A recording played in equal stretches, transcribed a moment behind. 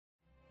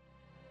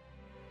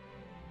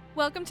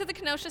Welcome to the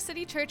Kenosha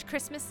City Church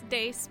Christmas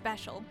Day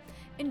Special.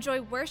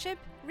 Enjoy worship,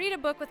 read a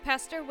book with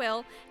Pastor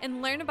Will,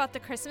 and learn about the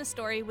Christmas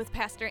story with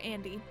Pastor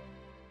Andy.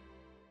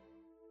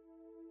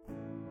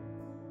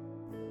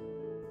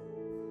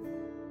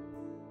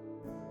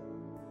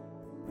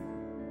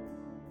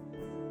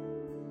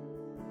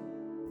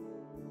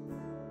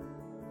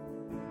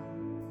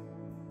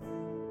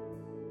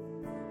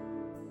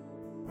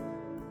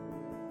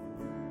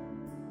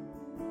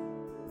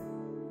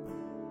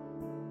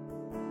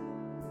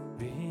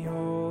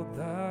 Behold,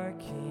 the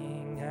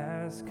King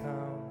has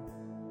come,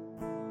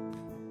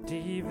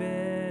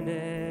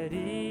 divinity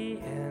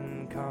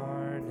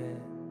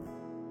incarnate,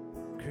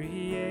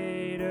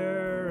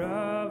 creator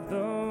of the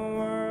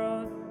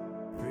world,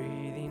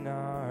 breathing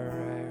our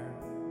air.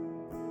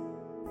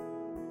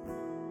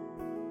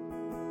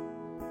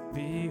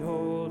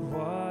 Behold,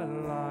 what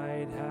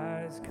light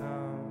has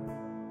come,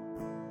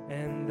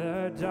 and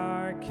the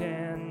dark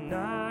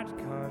cannot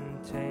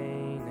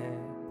contain it.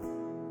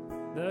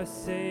 The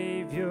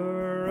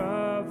Savior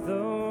of the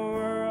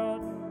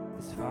world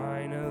is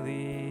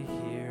finally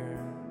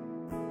here.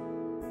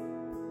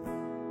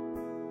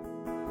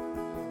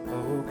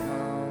 Oh,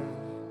 come,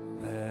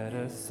 let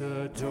us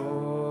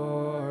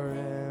adore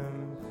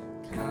Him.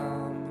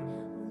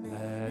 Come,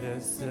 let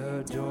us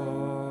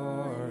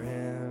adore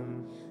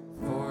Him,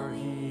 for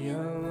He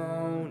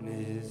alone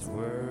is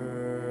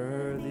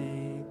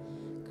worthy,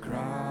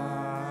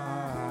 Christ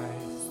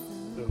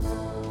the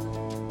Lord.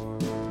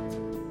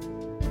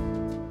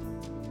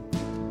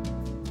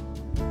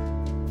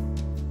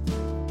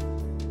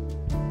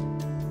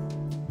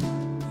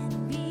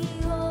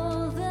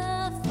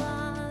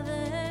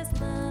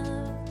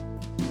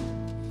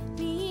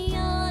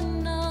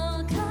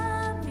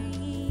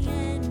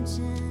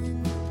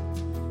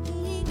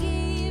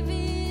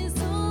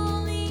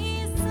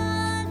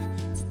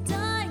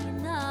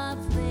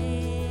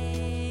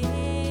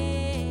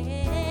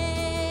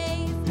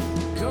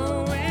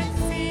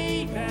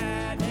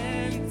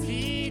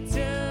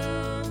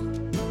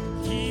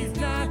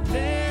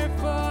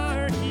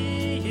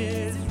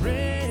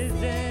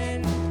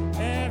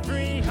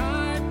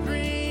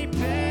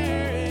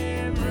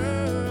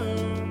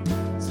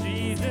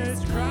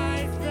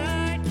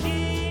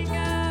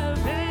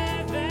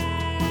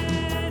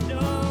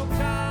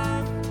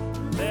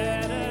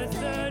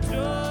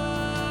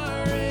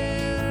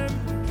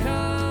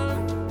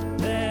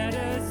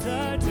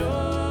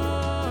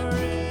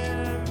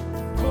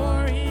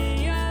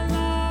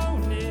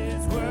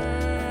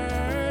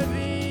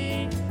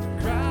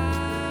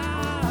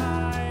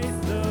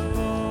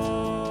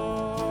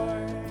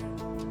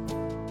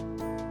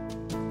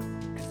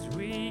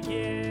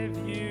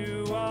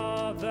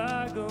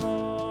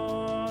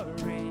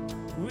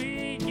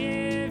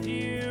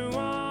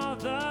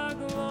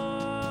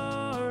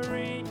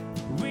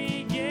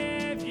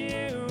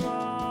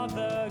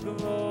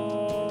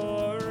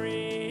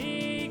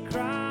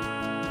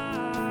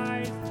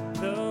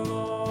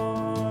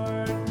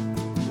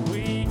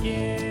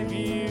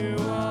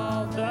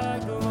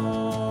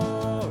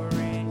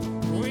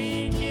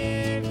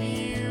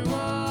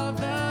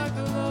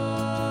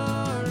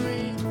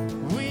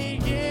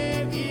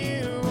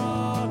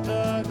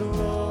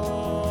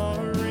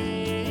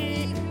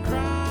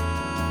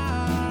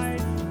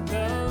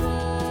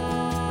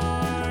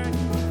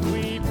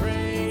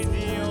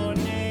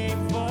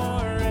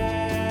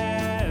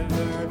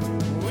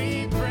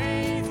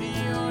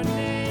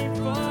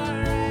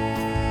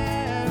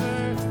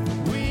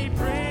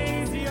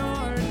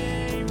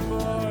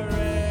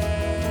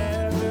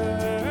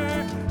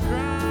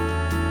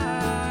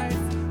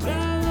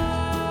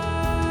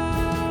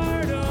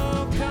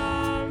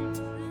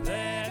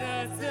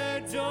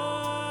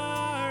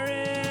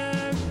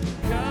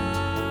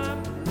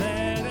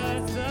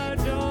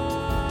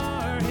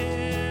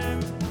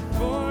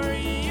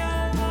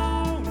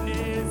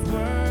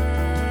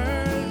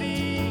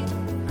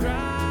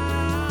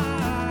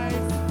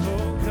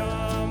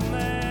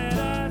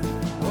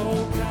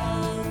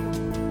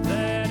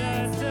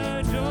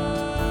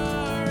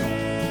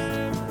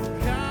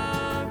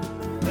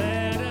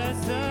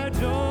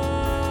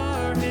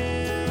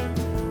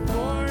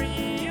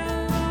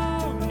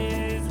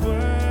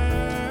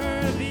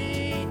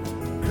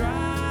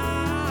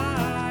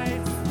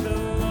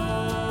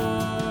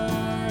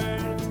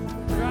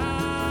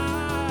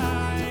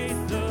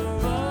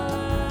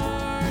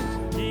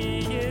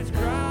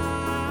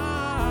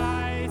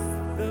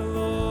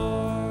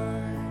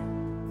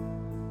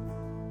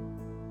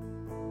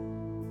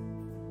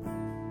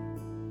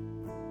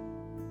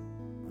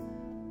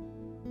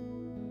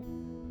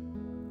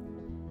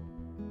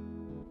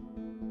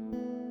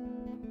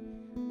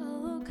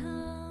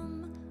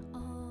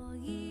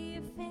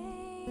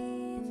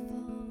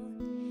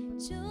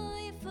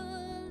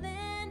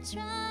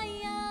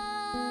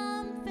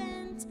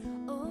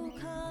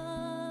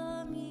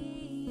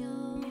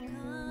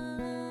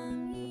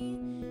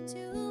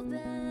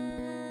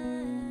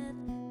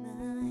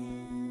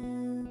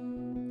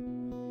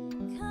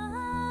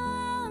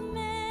 Come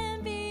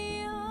and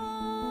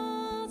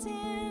behold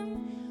Him,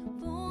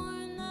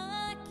 born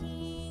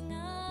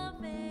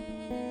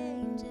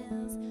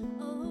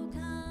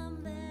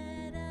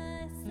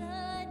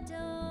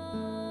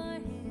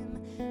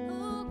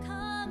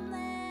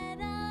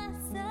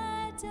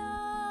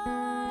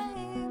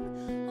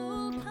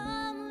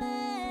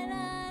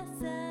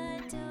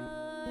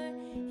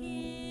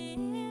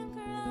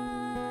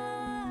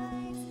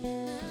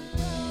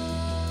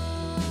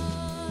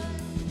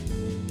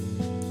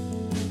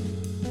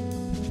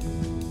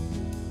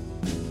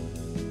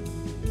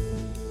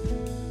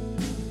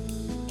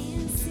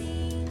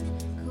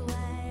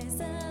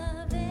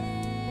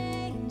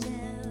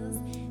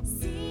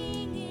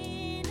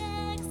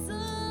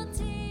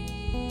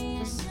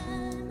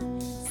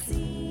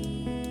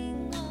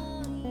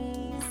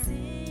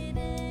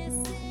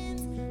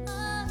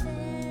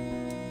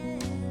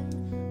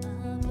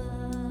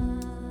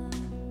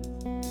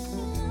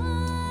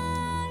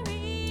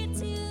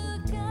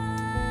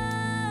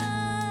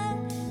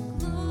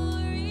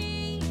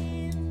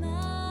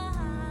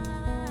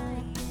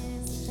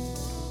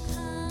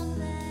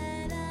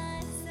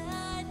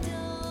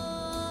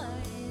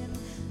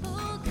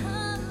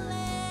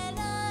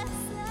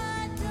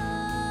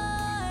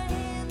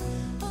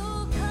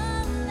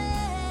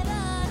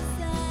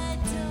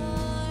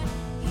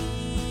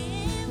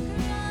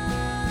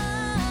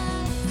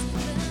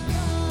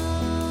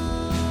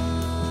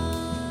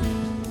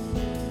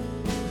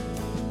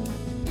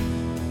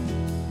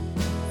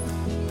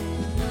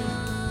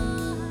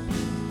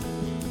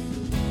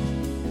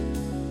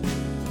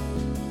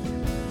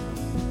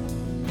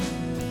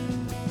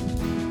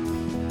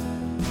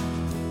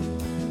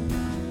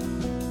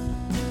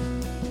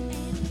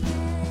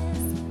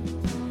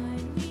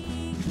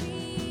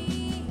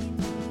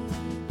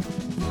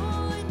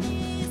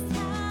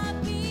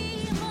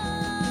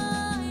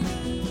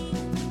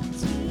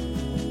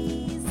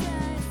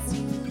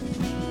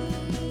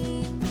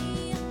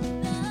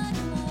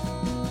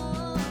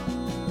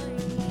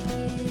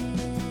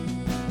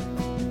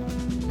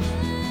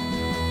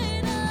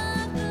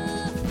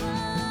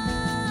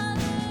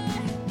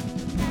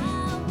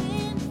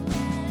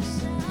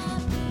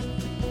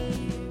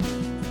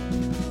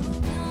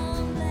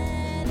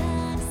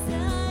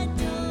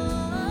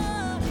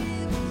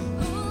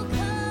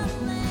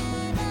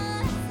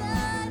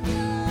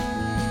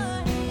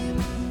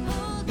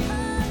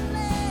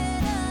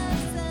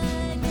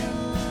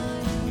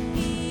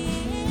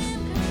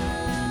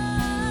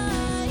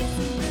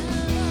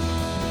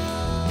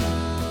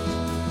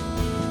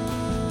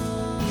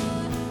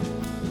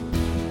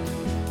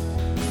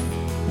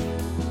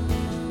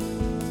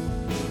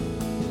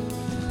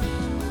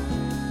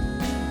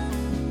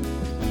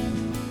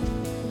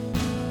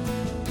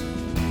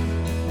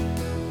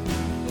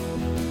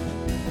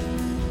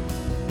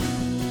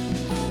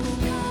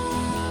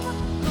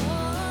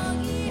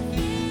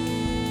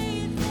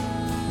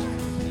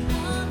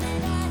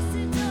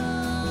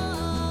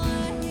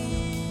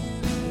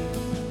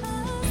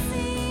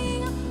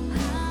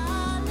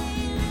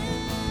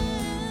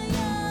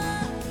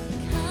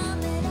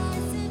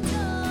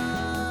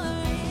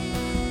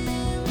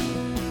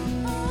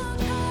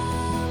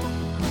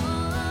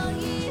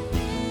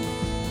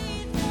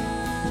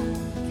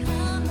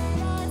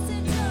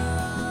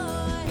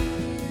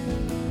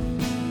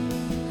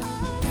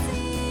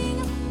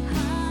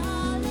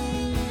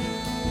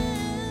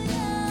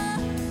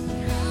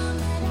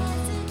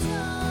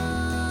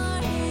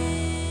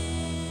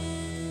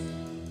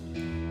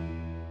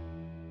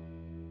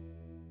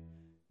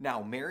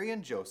Now, Mary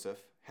and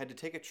Joseph had to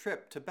take a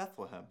trip to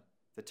Bethlehem,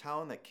 the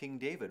town that King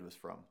David was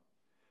from.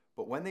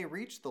 But when they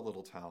reached the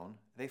little town,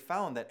 they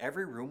found that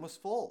every room was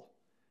full.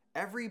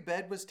 Every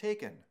bed was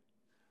taken.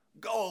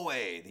 "Go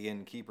away," the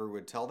innkeeper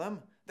would tell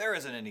them. "There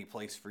isn't any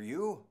place for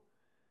you."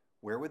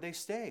 Where would they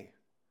stay?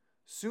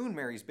 Soon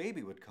Mary's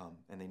baby would come,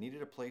 and they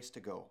needed a place to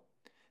go.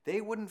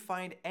 They wouldn't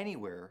find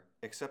anywhere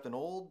except an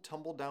old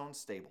tumble-down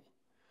stable.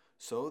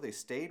 So they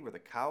stayed where the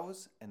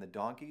cows and the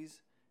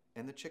donkeys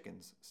and the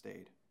chickens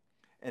stayed.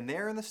 And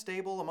there in the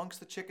stable, amongst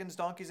the chickens,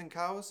 donkeys, and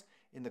cows,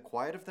 in the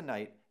quiet of the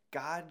night,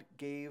 God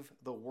gave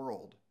the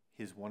world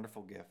his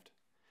wonderful gift.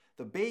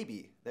 The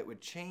baby that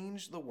would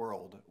change the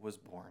world was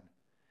born,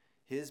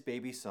 his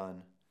baby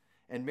son.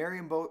 And Mary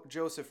and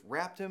Joseph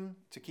wrapped him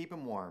to keep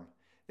him warm.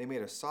 They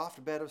made a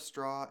soft bed of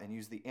straw and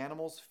used the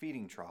animal's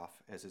feeding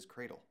trough as his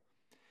cradle.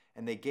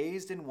 And they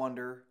gazed in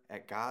wonder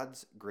at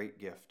God's great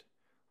gift,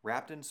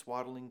 wrapped in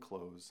swaddling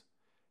clothes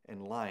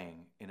and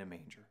lying in a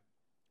manger.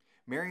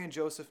 Mary and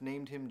Joseph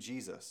named him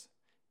Jesus,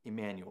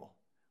 Emmanuel,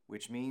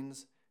 which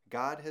means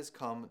God has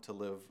come to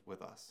live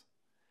with us.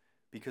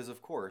 Because,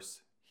 of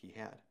course, he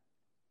had.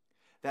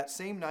 That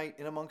same night,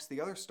 in amongst the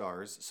other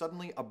stars,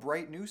 suddenly a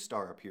bright new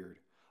star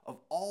appeared.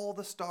 Of all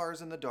the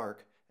stars in the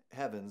dark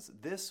heavens,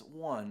 this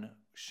one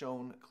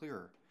shone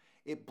clearer.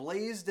 It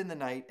blazed in the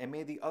night and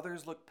made the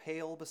others look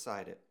pale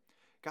beside it.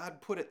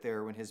 God put it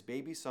there when his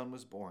baby son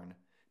was born,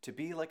 to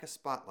be like a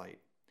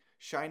spotlight,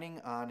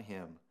 shining on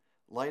him,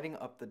 lighting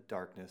up the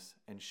darkness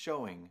and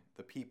showing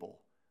the people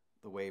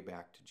the way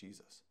back to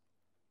Jesus.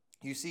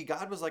 You see,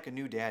 God was like a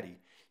new daddy.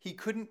 He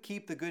couldn't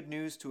keep the good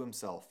news to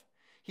himself.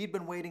 He'd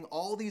been waiting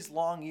all these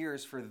long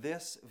years for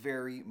this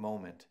very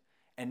moment,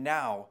 and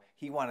now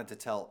he wanted to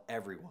tell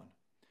everyone.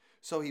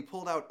 So he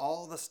pulled out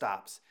all the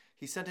stops.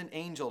 He sent an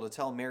angel to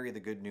tell Mary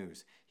the good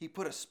news. He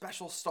put a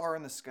special star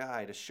in the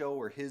sky to show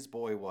where his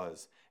boy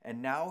was.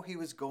 And now he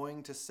was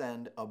going to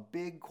send a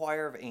big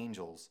choir of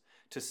angels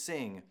to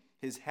sing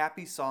his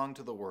happy song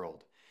to the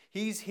world.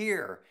 He's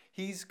here.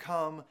 He's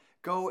come.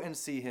 Go and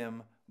see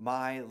him,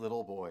 my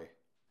little boy.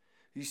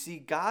 You see,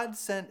 God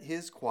sent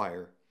his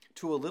choir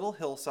to a little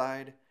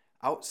hillside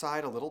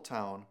outside a little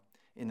town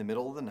in the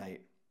middle of the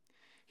night.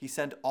 He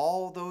sent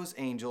all those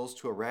angels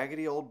to a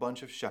raggedy old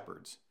bunch of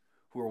shepherds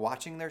who were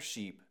watching their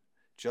sheep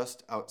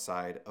just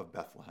outside of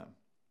Bethlehem.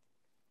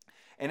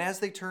 And as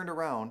they turned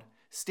around,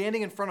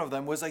 standing in front of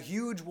them was a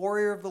huge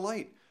warrior of the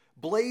light,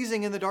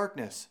 blazing in the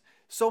darkness,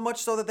 so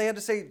much so that they had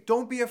to say,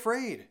 "Don't be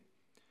afraid."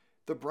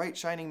 The bright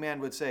shining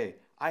man would say,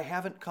 "I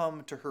haven't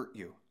come to hurt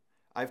you.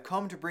 I've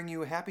come to bring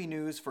you happy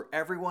news for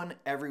everyone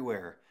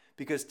everywhere,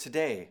 because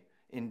today,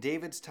 in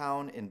David's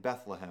town in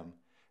Bethlehem,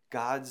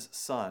 God's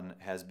son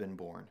has been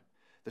born."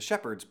 The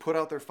shepherds put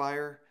out their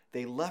fire,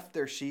 they left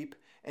their sheep,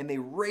 and they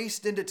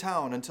raced into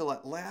town until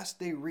at last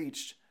they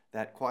reached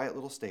that quiet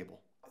little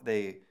stable.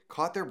 They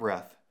caught their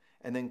breath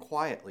and then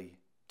quietly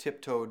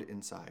tiptoed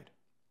inside.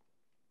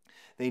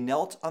 They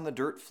knelt on the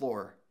dirt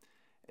floor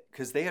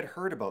because they had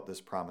heard about this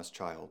promised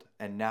child,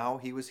 and now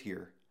he was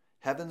here,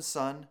 heaven's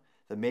son,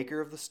 the maker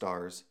of the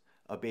stars,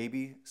 a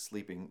baby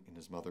sleeping in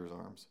his mother's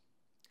arms.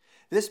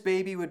 This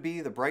baby would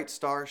be the bright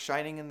star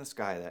shining in the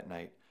sky that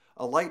night,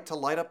 a light to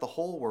light up the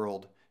whole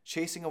world,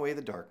 chasing away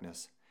the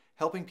darkness,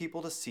 helping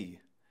people to see.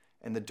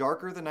 And the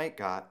darker the night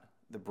got,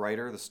 the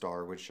brighter the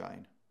star would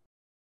shine.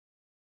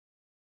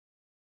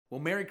 Well,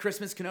 Merry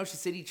Christmas, Kenosha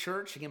City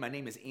Church. Again, my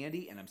name is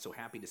Andy, and I'm so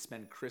happy to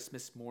spend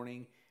Christmas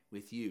morning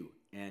with you.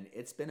 And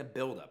it's been a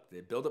build-up.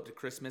 The build-up to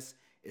Christmas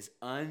is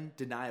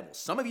undeniable.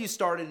 Some of you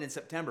started in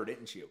September,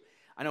 didn't you?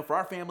 I know for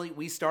our family,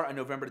 we start on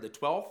November the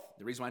 12th.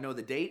 The reason why I know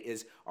the date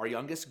is our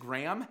youngest,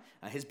 Graham.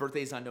 His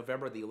birthday is on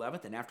November the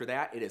 11th, and after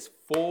that, it is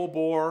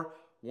full-bore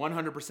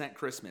 100%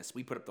 Christmas.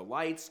 We put up the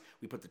lights.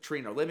 We put the tree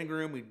in our living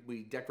room.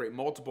 We decorate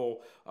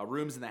multiple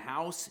rooms in the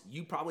house.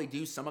 You probably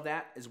do some of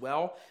that as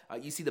well.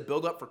 You see the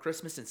build-up for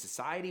Christmas in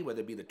society,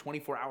 whether it be the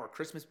 24-hour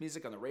Christmas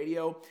music on the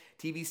radio,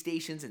 TV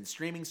stations, and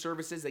streaming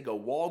services. They go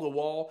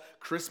wall-to-wall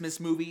Christmas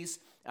movies.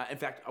 In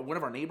fact, one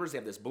of our neighbors, they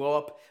have this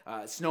blow-up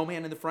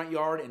snowman in the front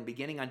yard, and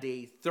beginning on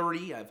day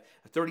 30 of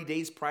 30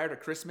 days prior to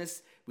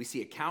Christmas, we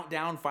see a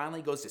countdown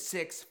finally goes to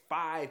 6,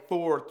 5,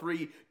 4,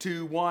 3,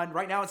 2, 1.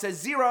 Right now it says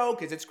 0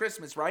 because it's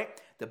Christmas,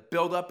 right? The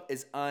buildup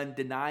is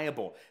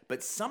undeniable.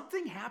 But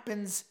something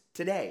happens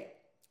today.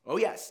 Oh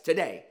yes,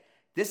 today.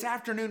 This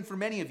afternoon for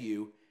many of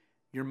you,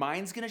 your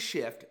mind's going to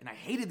shift, and I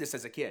hated this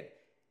as a kid.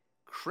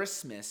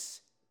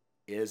 Christmas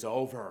is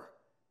over.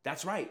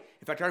 That's right.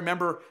 In fact, I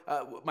remember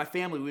my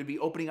family, we would be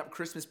opening up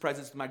Christmas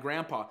presents with my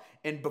grandpa.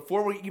 And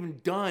before we even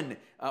done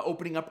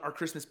opening up our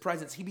Christmas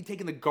presents, he'd be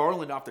taking the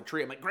garland off the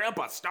tree. I'm like,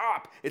 "Grandpa,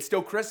 stop. It's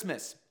still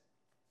Christmas."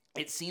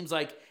 It seems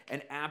like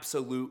an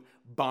absolute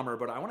bummer.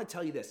 But I want to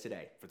tell you this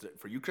today.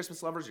 For you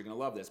Christmas lovers, you're going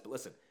to love this. But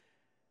listen,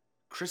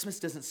 Christmas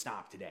doesn't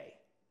stop today.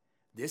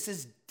 This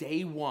is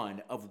day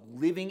one of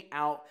living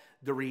out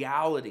the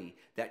reality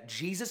that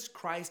Jesus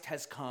Christ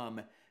has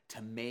come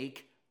to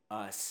make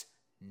us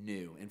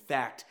new. In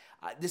fact,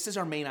 this is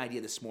our main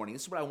idea this morning.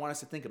 This is what I want us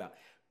to think about.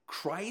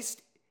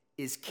 Christ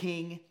is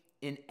King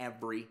in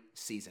every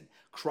season.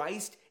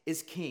 Christ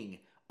is king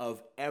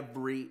of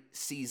every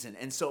season.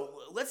 And so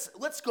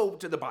let's go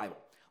to the Bible.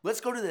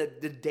 Let's go to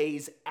the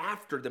days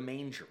after the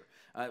manger.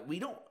 We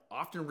don't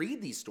often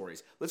read these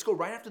stories. Let's go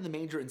right after the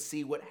manger and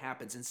see what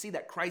happens and see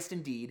that Christ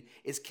indeed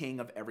is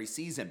king of every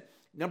season.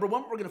 Number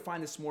one, what we're going to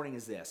find this morning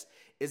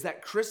is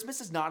that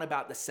Christmas is not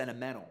about the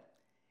sentimental.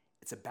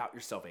 It's about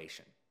your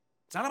salvation.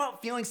 It's not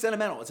about feeling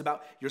sentimental. It's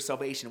about your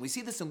salvation. We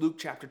see this in Luke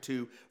chapter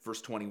 2,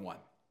 verse 21.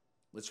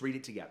 Let's read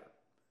it together.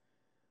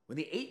 When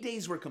the 8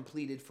 days were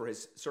completed for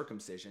his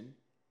circumcision,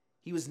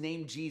 he was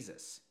named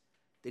Jesus,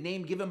 the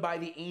name given by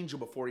the angel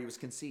before he was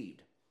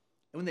conceived.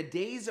 And when the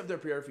days of their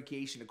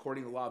purification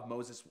according to the law of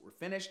Moses were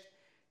finished,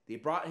 they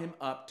brought him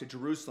up to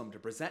Jerusalem to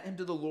present him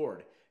to the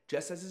Lord,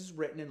 just as is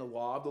written in the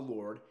law of the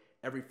Lord.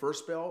 Every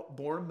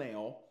firstborn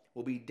male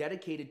will be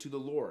dedicated to the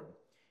Lord,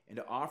 and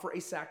to offer a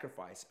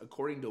sacrifice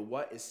according to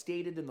what is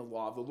stated in the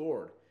law of the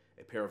Lord,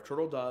 a pair of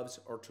turtle doves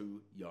or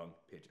 2 young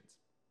pigeons.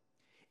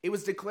 It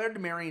was declared to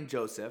Mary and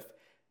Joseph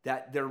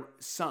that their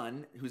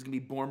son, who's going to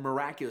be born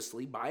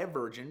miraculously by a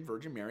Virgin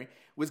Mary,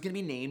 was going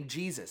to be named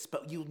Jesus.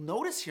 But you'll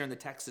notice here in the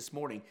text this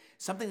morning,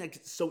 something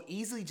that's so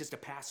easily just to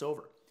pass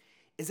over,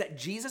 is that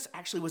Jesus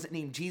actually wasn't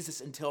named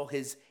Jesus until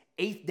his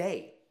 8th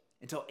day.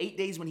 Until 8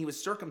 days when he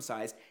was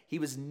circumcised, he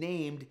was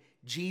named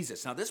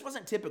Jesus. Now, this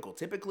wasn't typical.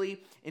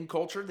 Typically, in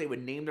culture, they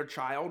would name their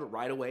child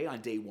right away on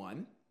day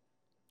 1,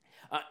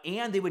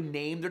 and they would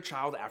name their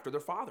child after their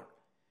father.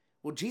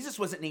 Well, Jesus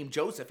wasn't named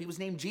Joseph. He was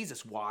named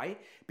Jesus. Why?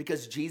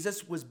 Because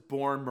Jesus was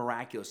born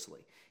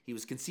miraculously. He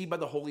was conceived by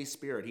the Holy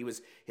Spirit. He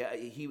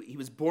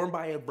was born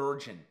by a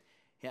virgin.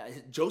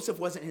 Joseph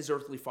wasn't his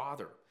earthly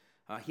father.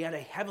 He had a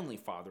heavenly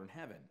father in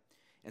heaven.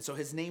 And so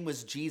his name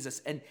was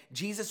Jesus. And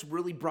Jesus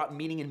really brought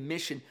meaning and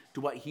mission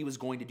to what he was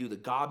going to do. The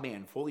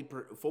God-man,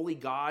 fully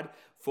God,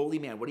 fully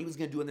man. What he was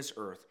going to do on this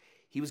earth.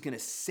 He was going to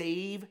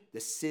save the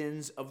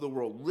sins of the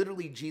world.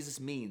 Literally, Jesus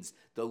means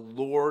the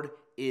Lord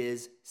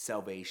is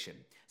salvation.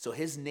 So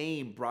his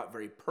name brought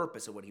very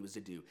purpose of what he was to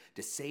do,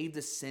 to save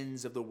the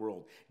sins of the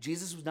world.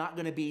 Jesus was not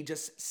going to be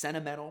just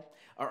sentimental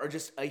or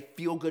just a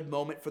feel-good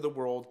moment for the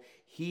world.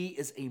 He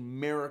is a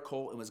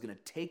miracle and was going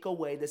to take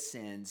away the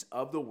sins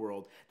of the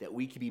world that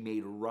we could be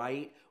made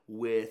right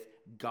with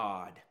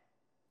God.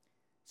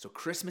 So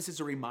Christmas is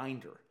a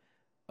reminder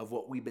of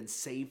what we've been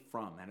saved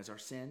from, that is our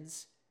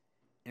sins.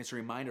 And it's a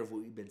reminder of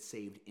what we've been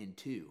saved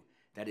into,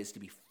 that is to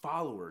be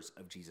followers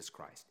of Jesus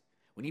Christ.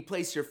 When you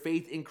place your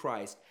faith in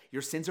Christ,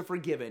 your sins are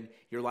forgiven,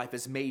 your life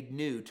is made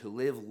new to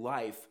live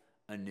life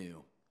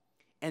anew.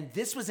 And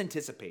this was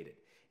anticipated.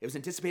 It was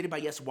anticipated by,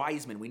 yes,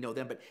 wise men, we know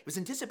them, but it was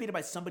anticipated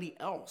by somebody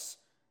else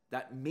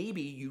that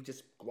maybe you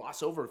just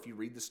gloss over if you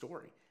read the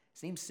story.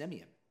 His name's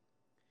Simeon.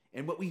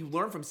 And what we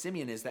learn from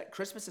Simeon is that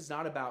Christmas is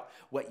not about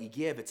what you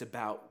give, it's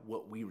about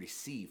what we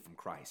receive from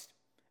Christ.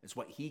 It's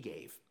what he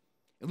gave.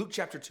 In Luke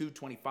chapter 2,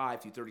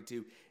 25 through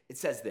 32, it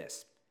says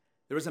this: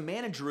 There was a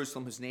man in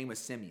Jerusalem whose name was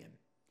Simeon.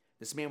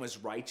 This man was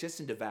righteous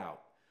and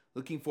devout,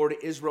 looking forward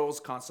to Israel's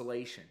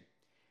consolation.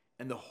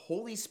 And the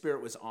Holy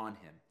Spirit was on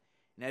him.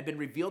 And it had been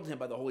revealed to him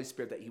by the Holy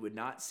Spirit that he would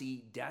not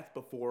see death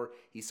before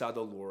he saw the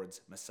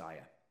Lord's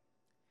Messiah.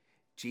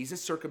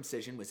 Jesus'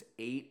 circumcision was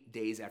 8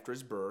 days after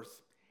his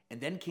birth,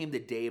 and then came the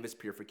day of his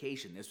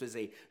purification. This was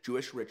a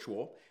Jewish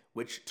ritual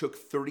which took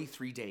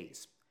 33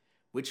 days,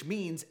 which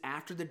means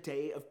after the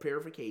day of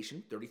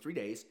purification, 33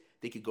 days,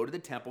 they could go to the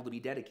temple to be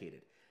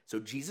dedicated. So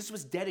Jesus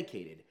was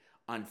dedicated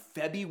on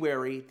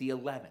February the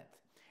 11th.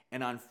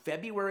 And on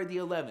February the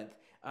 11th,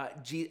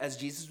 as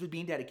Jesus was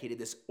being dedicated,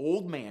 this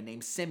old man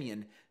named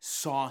Simeon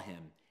saw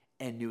him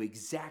and knew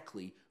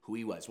exactly who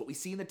he was. What we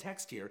see in the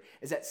text here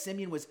is that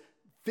Simeon was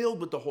filled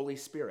with the Holy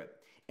Spirit,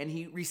 and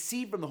he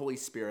received from the Holy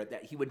Spirit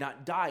that he would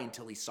not die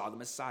until he saw the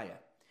Messiah.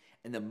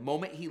 And the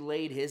moment he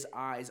laid his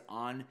eyes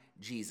on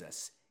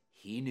Jesus,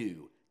 he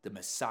knew the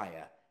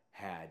Messiah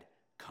had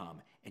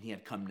come. And he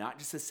had come not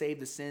just to save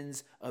the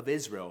sins of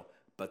Israel,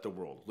 but the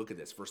world. Look at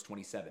this, verse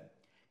 27.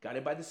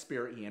 Guided by the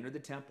Spirit, he entered the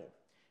temple.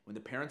 When the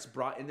parents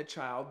brought in the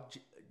child,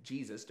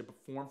 Jesus, to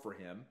perform for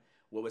him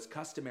what was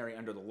customary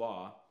under the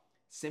law,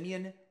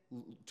 Simeon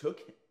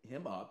took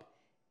him up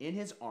in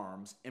his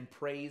arms and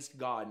praised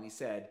God. And he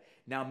said,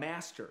 Now,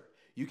 Master,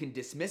 you can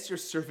dismiss your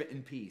servant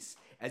in peace,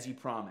 as you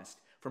promised.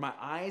 For my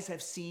eyes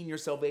have seen your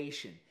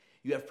salvation.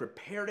 You have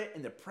prepared it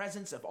in the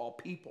presence of all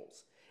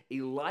peoples,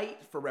 a light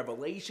for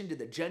revelation to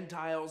the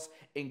Gentiles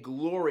and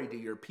glory to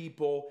your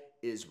people,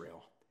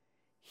 Israel.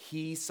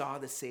 He saw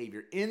the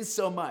Savior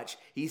insomuch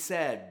he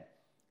said,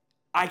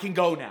 I can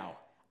go now.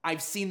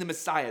 I've seen the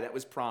Messiah that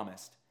was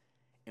promised.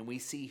 And we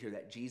see here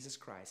that Jesus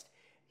Christ,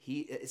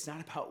 it's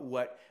not about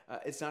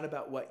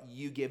what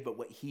you give, but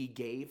what he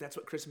gave. That's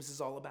what Christmas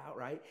is all about,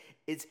 right?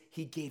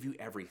 He gave you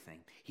everything.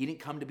 He didn't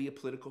come to be a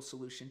political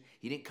solution.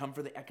 He didn't come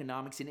for the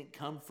economics. He didn't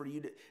come for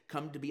you to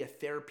come to be a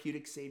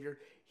therapeutic savior.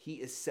 He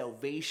is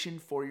salvation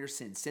for your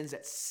sins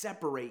that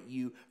separate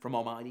you from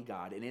Almighty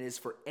God. And it is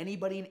for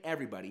anybody and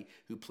everybody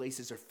who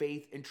places their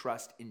faith and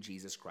trust in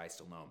Jesus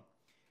Christ alone.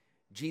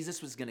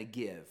 Jesus was going to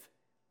give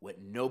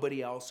what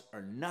nobody else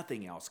or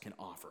nothing else can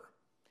offer.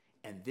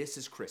 And this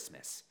is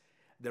Christmas,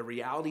 the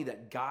reality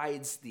that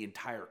guides the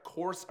entire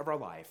course of our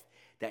life,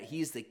 that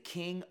he is the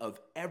king of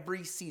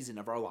every season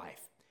of our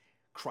life.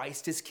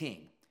 Christ is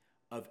king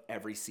of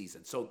every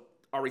season. So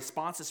our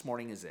response this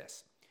morning is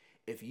this.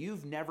 If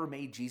you've never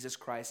made Jesus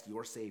Christ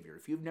your Savior,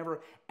 if you've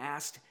never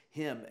asked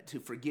him to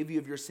forgive you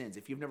of your sins,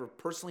 if you've never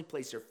personally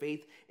placed your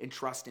faith and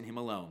trust in him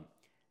alone,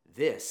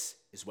 this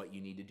is what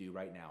you need to do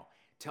right now.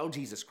 Tell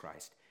Jesus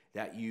Christ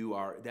that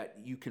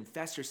you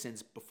confess your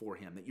sins before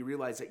him, that you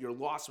realize that you're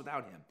lost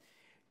without him.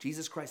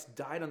 Jesus Christ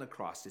died on the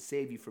cross to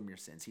save you from your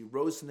sins. He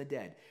rose from the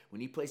dead. When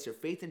you place your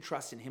faith and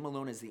trust in him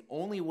alone as the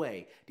only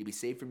way to be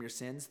saved from your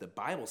sins, the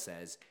Bible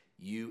says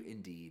you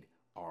indeed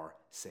are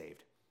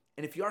saved.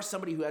 And if you are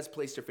somebody who has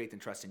placed their faith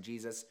and trust in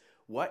Jesus,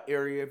 what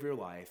area of your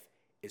life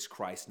is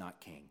Christ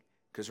not king?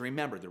 Because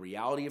remember, the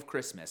reality of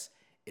Christmas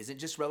isn't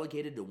just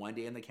relegated to one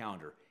day on the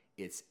calendar.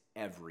 It's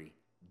every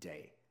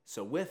day.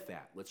 So with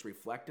that, let's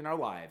reflect in our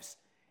lives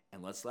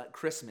and let's let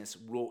Christmas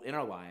rule in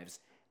our lives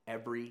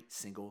every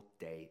single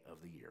day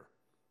of the year.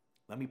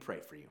 Let me pray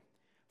for you.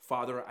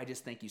 Father, I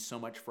just thank you so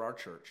much for our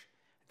church.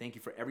 Thank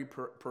you for every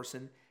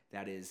person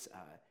that is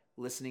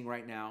listening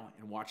right now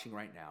and watching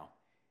right now.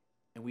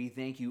 And we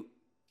thank you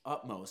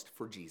utmost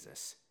for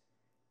Jesus,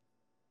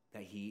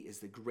 that he is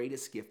the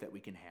greatest gift that we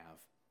can have.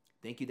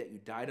 Thank you that you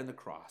died on the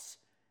cross,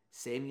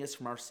 saving us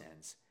from our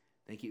sins.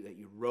 Thank you that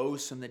you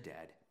rose from the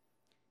dead.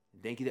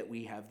 And thank you that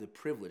we have the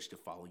privilege to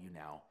follow you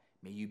now.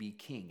 May you be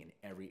king in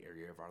every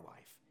area of our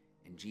life.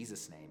 In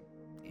Jesus' name,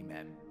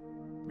 amen.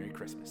 Merry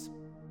Christmas.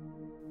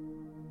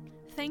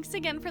 Thanks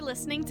again for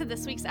listening to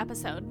this week's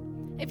episode.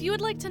 If you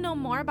would like to know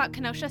more about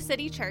Kenosha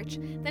City Church,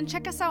 then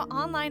check us out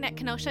online at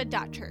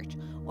kenosha.church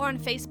or on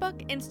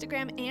Facebook,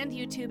 Instagram, and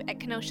YouTube at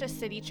Kenosha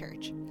City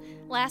Church.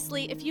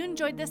 Lastly, if you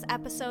enjoyed this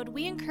episode,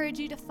 we encourage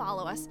you to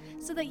follow us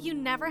so that you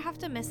never have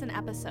to miss an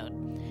episode.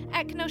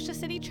 At Kenosha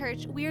City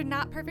Church, we are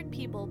not perfect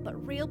people,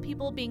 but real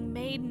people being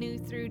made new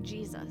through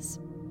Jesus.